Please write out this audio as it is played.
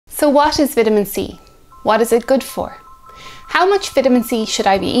So what is vitamin C? What is it good for? How much vitamin C should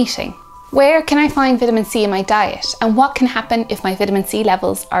I be eating? Where can I find vitamin C in my diet? And what can happen if my vitamin C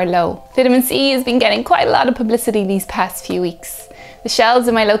levels are low? Vitamin C has been getting quite a lot of publicity these past few weeks. The shelves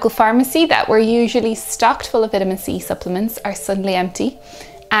in my local pharmacy that were usually stocked full of vitamin C supplements are suddenly empty.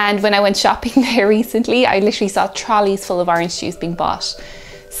 And when I went shopping there recently, I literally saw trolleys full of orange juice being bought.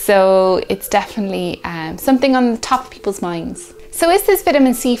 So it's definitely something on the top of people's minds. So is this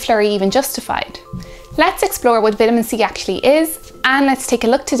vitamin C flurry even justified? Let's explore what vitamin C actually is, and let's take a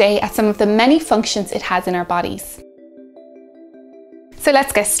look today at some of the many functions it has in our bodies. So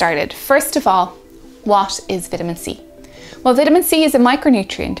let's get started. First of all, what is vitamin C? Well, vitamin C is a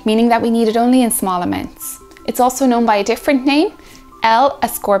micronutrient, meaning that we need it only in small amounts. It's also known by a different name,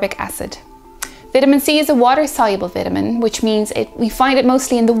 L-ascorbic acid. Vitamin C is a water-soluble vitamin, which means we find it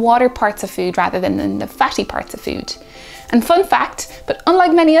mostly in the water parts of food rather than in the fatty parts of food. And fun fact, but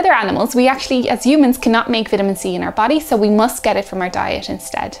unlike many other animals, we actually, as humans, cannot make vitamin C in our body, so we must get it from our diet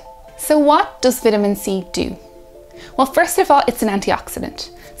instead. So what does vitamin C do? Well, first of all, it's an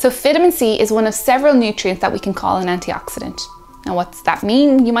antioxidant. So vitamin C is one of several nutrients that we can call an antioxidant. Now, what's that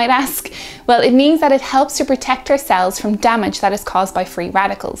mean, you might ask? Well, it means that it helps to protect our cells from damage that is caused by free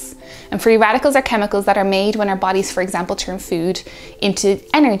radicals. And free radicals are chemicals that are made when our bodies, for example, turn food into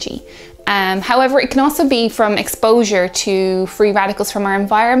energy. However, it can also be from exposure to free radicals from our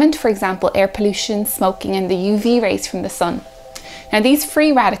environment, for example, air pollution, smoking, and the UV rays from the sun. Now, these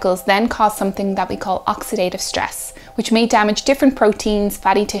free radicals then cause something that we call oxidative stress, which may damage different proteins,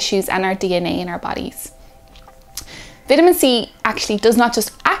 fatty tissues, and our DNA in our bodies. Vitamin C actually does not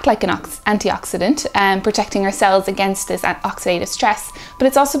just act like an antioxidant, protecting our cells against this oxidative stress, but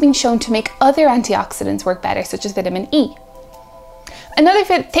it's also been shown to make other antioxidants work better, such as vitamin E. Another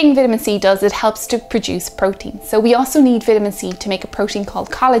thing vitamin C does, it helps to produce protein. So we also need vitamin C to make a protein called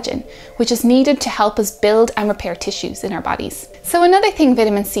collagen, which is needed to help us build and repair tissues in our bodies. So another thing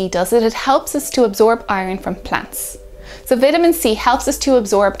vitamin C does is it helps us to absorb iron from plants. So vitamin C helps us to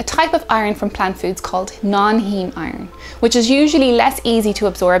absorb a type of iron from plant foods called non-heme iron, which is usually less easy to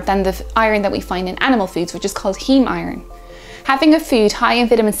absorb than the iron that we find in animal foods, which is called heme iron. Having a food high in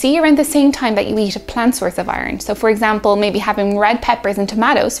vitamin C around the same time that you eat a plant source of iron. So for example, maybe having red peppers and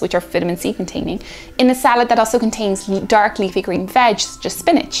tomatoes, which are vitamin C containing, in a salad that also contains dark leafy green veg, such as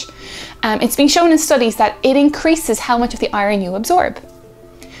spinach. It's been shown in studies that it increases how much of the iron you absorb.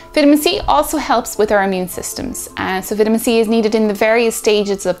 Vitamin C also helps with our immune systems. So vitamin C is needed in the various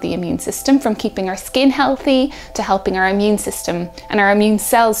stages of the immune system, from keeping our skin healthy to helping our immune system and our immune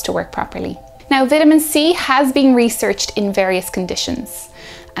cells to work properly. Now, vitamin C has been researched in various conditions.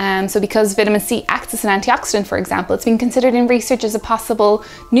 So because vitamin C acts as an antioxidant, for example, it's been considered in research as a possible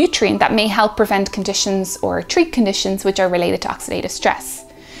nutrient that may help prevent conditions or treat conditions which are related to oxidative stress.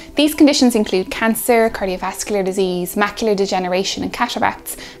 These conditions include cancer, cardiovascular disease, macular degeneration and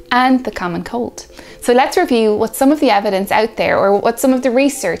cataracts, and the common cold. So let's review what some of the evidence out there, or what some of the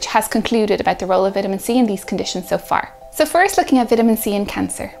research has concluded about the role of vitamin C in these conditions so far. So first, looking at vitamin C in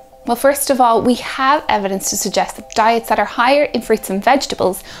cancer. Well, first of all, we have evidence to suggest that diets that are higher in fruits and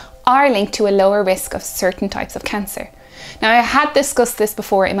vegetables are linked to a lower risk of certain types of cancer. Now, I had discussed this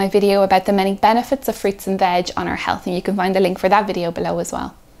before in my video about the many benefits of fruits and veg on our health, and you can find the link for that video below as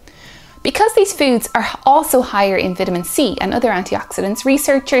well. Because these foods are also higher in vitamin C and other antioxidants,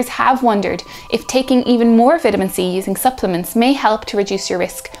 researchers have wondered if taking even more vitamin C using supplements may help to reduce your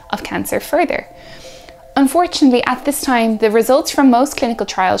risk of cancer further. Unfortunately, at this time, the results from most clinical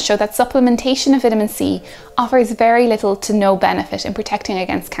trials show that supplementation of vitamin C offers very little to no benefit in protecting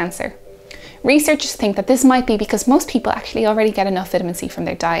against cancer. Researchers think that this might be because most people actually already get enough vitamin C from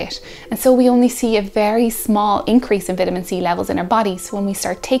their diet, and so we only see a very small increase in vitamin C levels in our bodies when we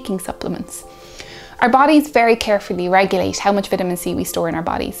start taking supplements. Our bodies very carefully regulate how much vitamin C we store in our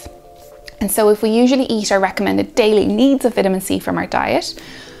bodies. And so if we usually eat our recommended daily needs of vitamin C from our diet,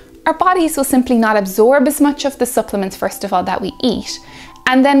 our bodies will simply not absorb as much of the supplements, first of all, that we eat,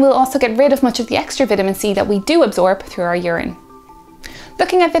 and then we'll also get rid of much of the extra vitamin C that we do absorb through our urine.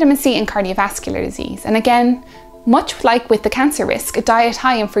 Looking at vitamin C in cardiovascular disease, and again, much like with the cancer risk, a diet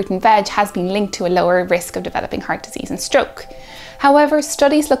high in fruit and veg has been linked to a lower risk of developing heart disease and stroke. However,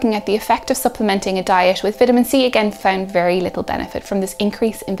 studies looking at the effect of supplementing a diet with vitamin C again found very little benefit from this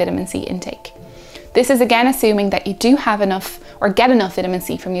increase in vitamin C intake. This is again assuming that you do have enough or get enough vitamin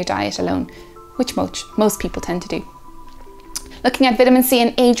C from your diet alone, which most people tend to do. Looking at vitamin C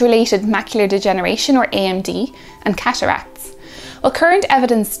in age-related macular degeneration, or AMD, and cataracts. Well, current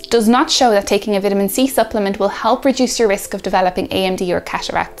evidence does not show that taking a vitamin C supplement will help reduce your risk of developing AMD or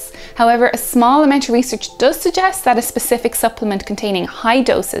cataracts. However, a small amount of research does suggest that a specific supplement containing high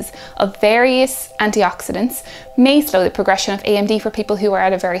doses of various antioxidants may slow the progression of AMD for people who are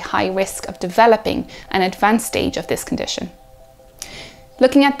at a very high risk of developing an advanced stage of this condition.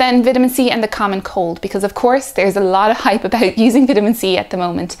 Looking at then vitamin C and the common cold, because of course there's a lot of hype about using vitamin C at the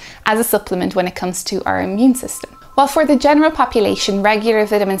moment as a supplement when it comes to our immune system. While for the general population, regular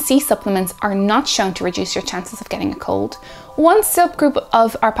vitamin C supplements are not shown to reduce your chances of getting a cold, one subgroup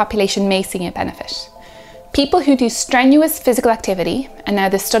of our population may see a benefit. People who do strenuous physical activity, and now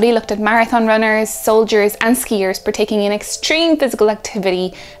this study looked at marathon runners, soldiers and skiers partaking in extreme physical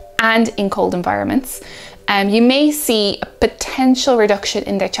activity and in cold environments, you may see a potential reduction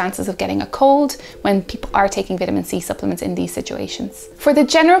in their chances of getting a cold when people are taking vitamin C supplements in these situations. For the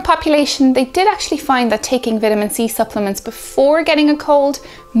general population, they did actually find that taking vitamin C supplements before getting a cold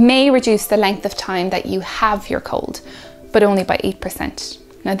may reduce the length of time that you have your cold, but only by 8%.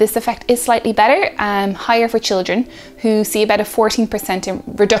 Now this effect is slightly better, higher for children, who see about a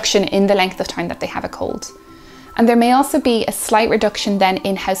 14% reduction in the length of time that they have a cold. And there may also be a slight reduction then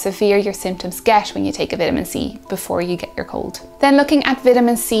in how severe your symptoms get when you take a vitamin C before you get your cold. Then looking at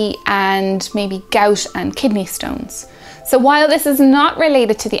vitamin C and maybe gout and kidney stones. So while this is not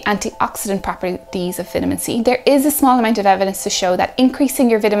related to the antioxidant properties of vitamin C, there is a small amount of evidence to show that increasing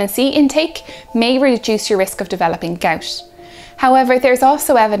your vitamin C intake may reduce your risk of developing gout. However, there's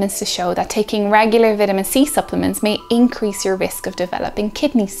also evidence to show that taking regular vitamin C supplements may increase your risk of developing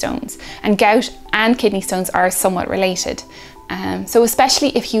kidney stones, and gout and kidney stones are somewhat related. So especially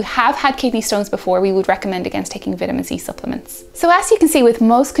if you have had kidney stones before, we would recommend against taking vitamin C supplements. So as you can see with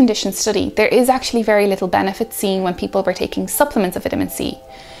most conditions studied, there is actually very little benefit seen when people were taking supplements of vitamin C.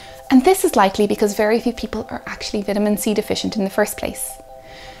 And this is likely because very few people are actually vitamin C deficient in the first place.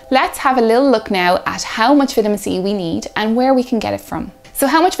 Let's have a little look now at how much vitamin C we need and where we can get it from. So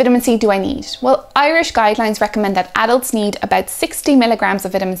how much vitamin C do I need? Well, Irish guidelines recommend that adults need about 60 milligrams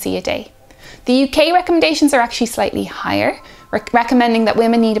of vitamin C a day. The UK recommendations are actually slightly higher, recommending that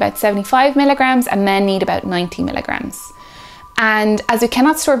women need about 75 milligrams and men need about 90 milligrams. And as we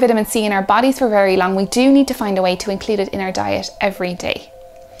cannot store vitamin C in our bodies for very long, we do need to find a way to include it in our diet every day.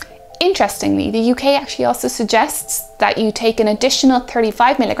 Interestingly, the UK actually also suggests that you take an additional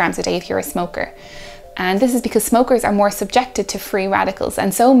 35 milligrams a day if you're a smoker. And this is because smokers are more subjected to free radicals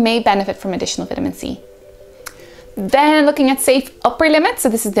and so may benefit from additional vitamin C. Then looking at safe upper limits, so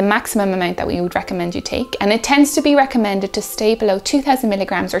this is the maximum amount that we would recommend you take, and it tends to be recommended to stay below 2000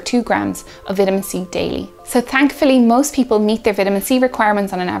 milligrams or 2 grams of vitamin C daily. So thankfully, most people meet their vitamin C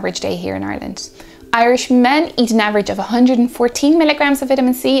requirements on an average day here in Ireland. Irish men eat an average of 114 milligrams of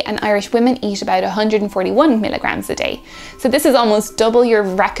vitamin C and Irish women eat about 141 milligrams a day. So this is almost double your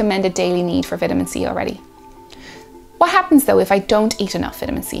recommended daily need for vitamin C already. What happens though if I don't eat enough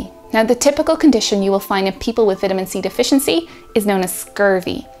vitamin C? Now the typical condition you will find in people with vitamin C deficiency is known as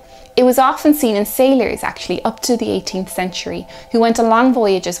scurvy. It was often seen in sailors actually up to the 18th century who went on long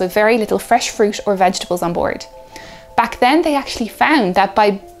voyages with very little fresh fruit or vegetables on board. Back then they actually found that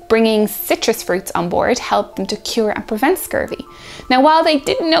by bringing citrus fruits on board helped them to cure and prevent scurvy. Now, while they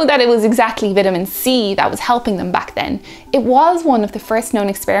didn't know that it was exactly vitamin C that was helping them back then, it was one of the first known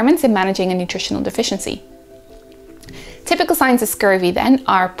experiments in managing a nutritional deficiency. Typical signs of scurvy then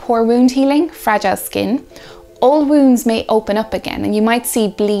are poor wound healing, fragile skin. Old wounds may open up again and you might see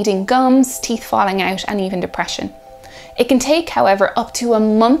bleeding gums, teeth falling out and even depression. It can take, however, up to a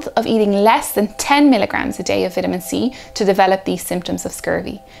month of eating less than 10 milligrams a day of vitamin C to develop these symptoms of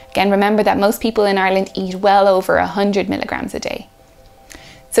scurvy. Again, remember that most people in Ireland eat well over 100 milligrams a day.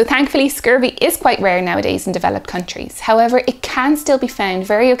 So thankfully, scurvy is quite rare nowadays in developed countries. However, it can still be found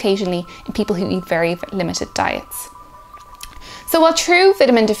very occasionally in people who eat very limited diets. So while true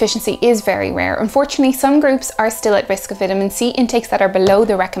vitamin deficiency is very rare, unfortunately some groups are still at risk of vitamin C intakes that are below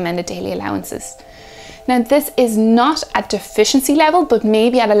the recommended daily allowances. Now this is not at deficiency level, but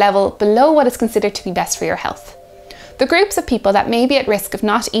maybe at a level below what is considered to be best for your health. The groups of people that may be at risk of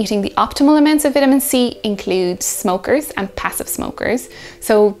not eating the optimal amounts of vitamin C include smokers and passive smokers.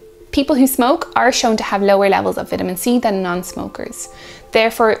 So people who smoke are shown to have lower levels of vitamin C than non-smokers.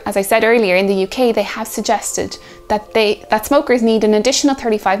 Therefore, as I said earlier, in the UK, they have suggested that smokers need an additional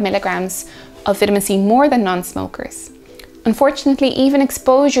 35 milligrams of vitamin C more than non-smokers. Unfortunately, even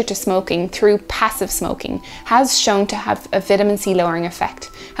exposure to smoking through passive smoking has shown to have a vitamin C lowering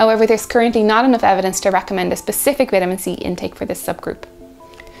effect. However, there's currently not enough evidence to recommend a specific vitamin C intake for this subgroup.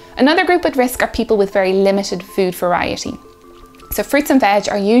 Another group at risk are people with very limited food variety. So fruits and veg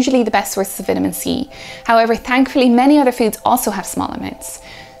are usually the best sources of vitamin C. However, thankfully, many other foods also have small amounts.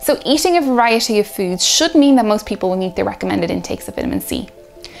 So eating a variety of foods should mean that most people will meet their recommended intakes of vitamin C.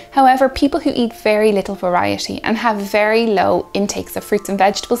 However, people who eat very little variety and have very low intakes of fruits and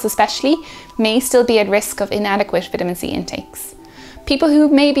vegetables especially may still be at risk of inadequate vitamin C intakes. People who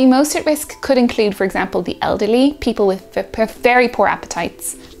may be most at risk could include, for example, the elderly, people with very poor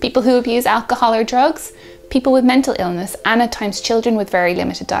appetites, people who abuse alcohol or drugs, people with mental illness, and at times children with very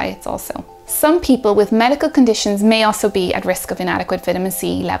limited diets also. Some people with medical conditions may also be at risk of inadequate vitamin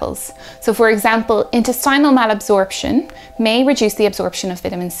C levels. So for example, intestinal malabsorption may reduce the absorption of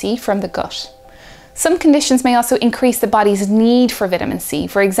vitamin C from the gut. Some conditions may also increase the body's need for vitamin C,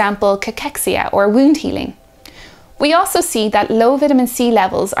 for example, cachexia or wound healing. We also see that low vitamin C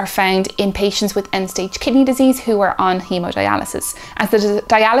levels are found in patients with end-stage kidney disease who are on hemodialysis, as the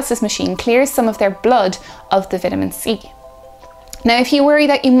dialysis machine clears some of their blood of the vitamin C. Now, if you worry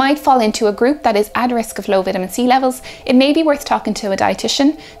that you might fall into a group that is at risk of low vitamin C levels, it may be worth talking to a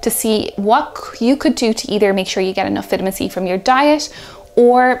dietitian to see what you could do to either make sure you get enough vitamin C from your diet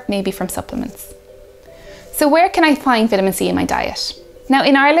or maybe from supplements. So where can I find vitamin C in my diet? Now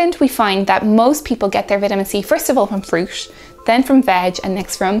in Ireland, we find that most people get their vitamin C first of all from fruit, then from veg, and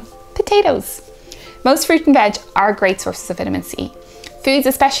next from potatoes. Most fruit and veg are great sources of vitamin C. Foods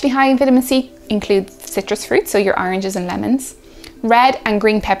especially high in vitamin C include citrus fruits, so your oranges and lemons, red and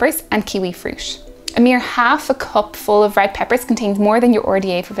green peppers, and kiwi fruit. A mere half a cup full of red peppers contains more than your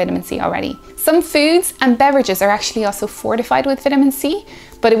RDA for vitamin C already. Some foods and beverages are actually also fortified with vitamin C,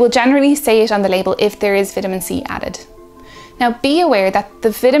 but it will generally say it on the label if there is vitamin C added. Now be aware that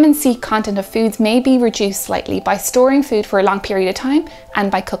the vitamin C content of foods may be reduced slightly by storing food for a long period of time and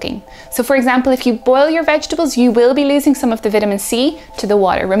by cooking. So for example, if you boil your vegetables, you will be losing some of the vitamin C to the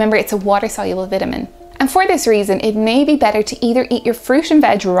water. Remember, it's a water-soluble vitamin. And for this reason, it may be better to either eat your fruit and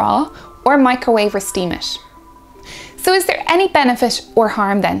veg raw or microwave or steam it. So is there any benefit or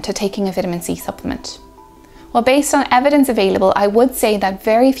harm then to taking a vitamin C supplement? Well, based on evidence available, I would say that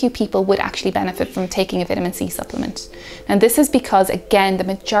very few people would actually benefit from taking a vitamin C supplement. And this is because, again, the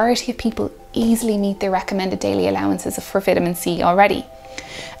majority of people easily meet their recommended daily allowances for vitamin C already.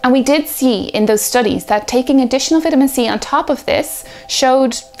 And we did see in those studies that taking additional vitamin C on top of this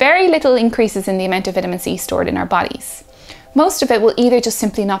showed very little increases in the amount of vitamin C stored in our bodies. Most of it will either just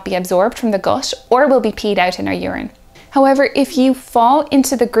simply not be absorbed from the gut or will be peed out in our urine. However, if you fall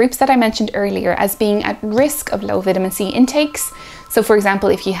into the groups that I mentioned earlier as being at risk of low vitamin C intakes, so for example,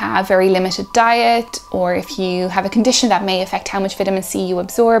 if you have very limited diet or if you have a condition that may affect how much vitamin C you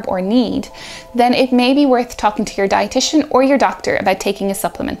absorb or need, then it may be worth talking to your dietitian or your doctor about taking a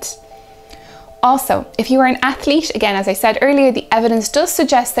supplement. Also, if you are an athlete, again, as I said earlier, the evidence does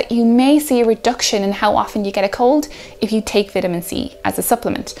suggest that you may see a reduction in how often you get a cold if you take vitamin C as a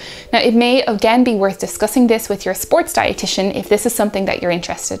supplement. Now, it may again be worth discussing this with your sports dietitian if this is something that you're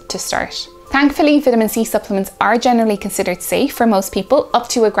interested to start. Thankfully, vitamin C supplements are generally considered safe for most people, up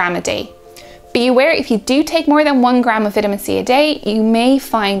to 1 gram a day. Be aware, if you do take more than 1 gram of vitamin C a day, you may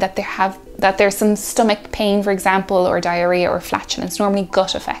find that there's some stomach pain, for example, or diarrhea or flatulence, normally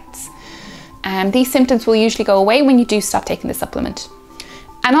gut effects. These symptoms will usually go away when you do stop taking the supplement.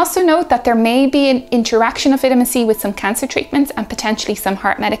 And also note that there may be an interaction of vitamin C with some cancer treatments and potentially some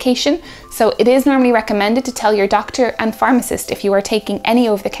heart medication. So it is normally recommended to tell your doctor and pharmacist if you are taking any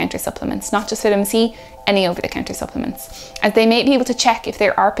over-the-counter supplements, not just vitamin C, any over-the-counter supplements, as they may be able to check if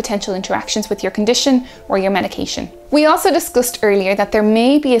there are potential interactions with your condition or your medication. We also discussed earlier that there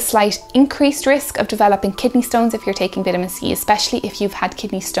may be a slight increased risk of developing kidney stones if you're taking vitamin C, especially if you've had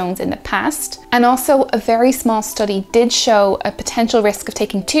kidney stones in the past. And also a very small study did show a potential risk of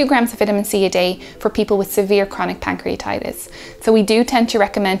taking 2 grams of vitamin C a day for people with severe chronic pancreatitis. So we do tend to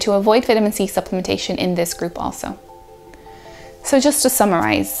recommend to avoid vitamin C supplementation in this group also. So just to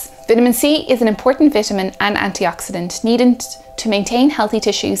summarize, vitamin C is an important vitamin and antioxidant needed to maintain healthy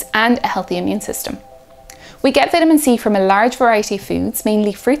tissues and a healthy immune system. We get vitamin C from a large variety of foods,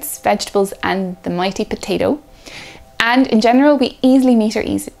 mainly fruits, vegetables, and the mighty potato. And in general, we easily meet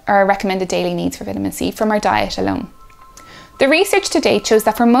our recommended daily needs for vitamin C from our diet alone. The research to date shows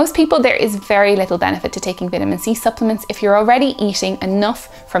that for most people, there is very little benefit to taking vitamin C supplements if you're already eating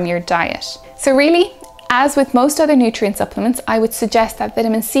enough from your diet. So really, as with most other nutrient supplements, I would suggest that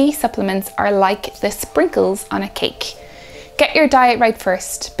vitamin C supplements are like the sprinkles on a cake. Get your diet right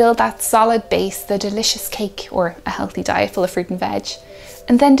first, build that solid base, the delicious cake or a healthy diet full of fruit and veg.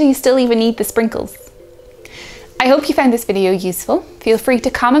 And then do you still even need the sprinkles? I hope you found this video useful. Feel free to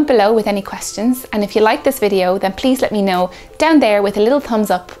comment below with any questions. And if you like this video, then please let me know down there with a little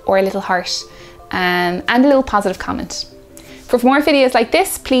thumbs up or a little heart and a little positive comment. For more videos like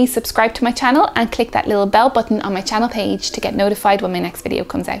this, please subscribe to my channel and click that little bell button on my channel page to get notified when my next video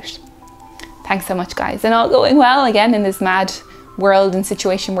comes out. Thanks so much, guys, and all going well again in this mad world and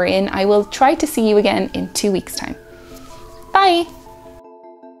situation we're in. I will try to see you again in 2 weeks' time. Bye!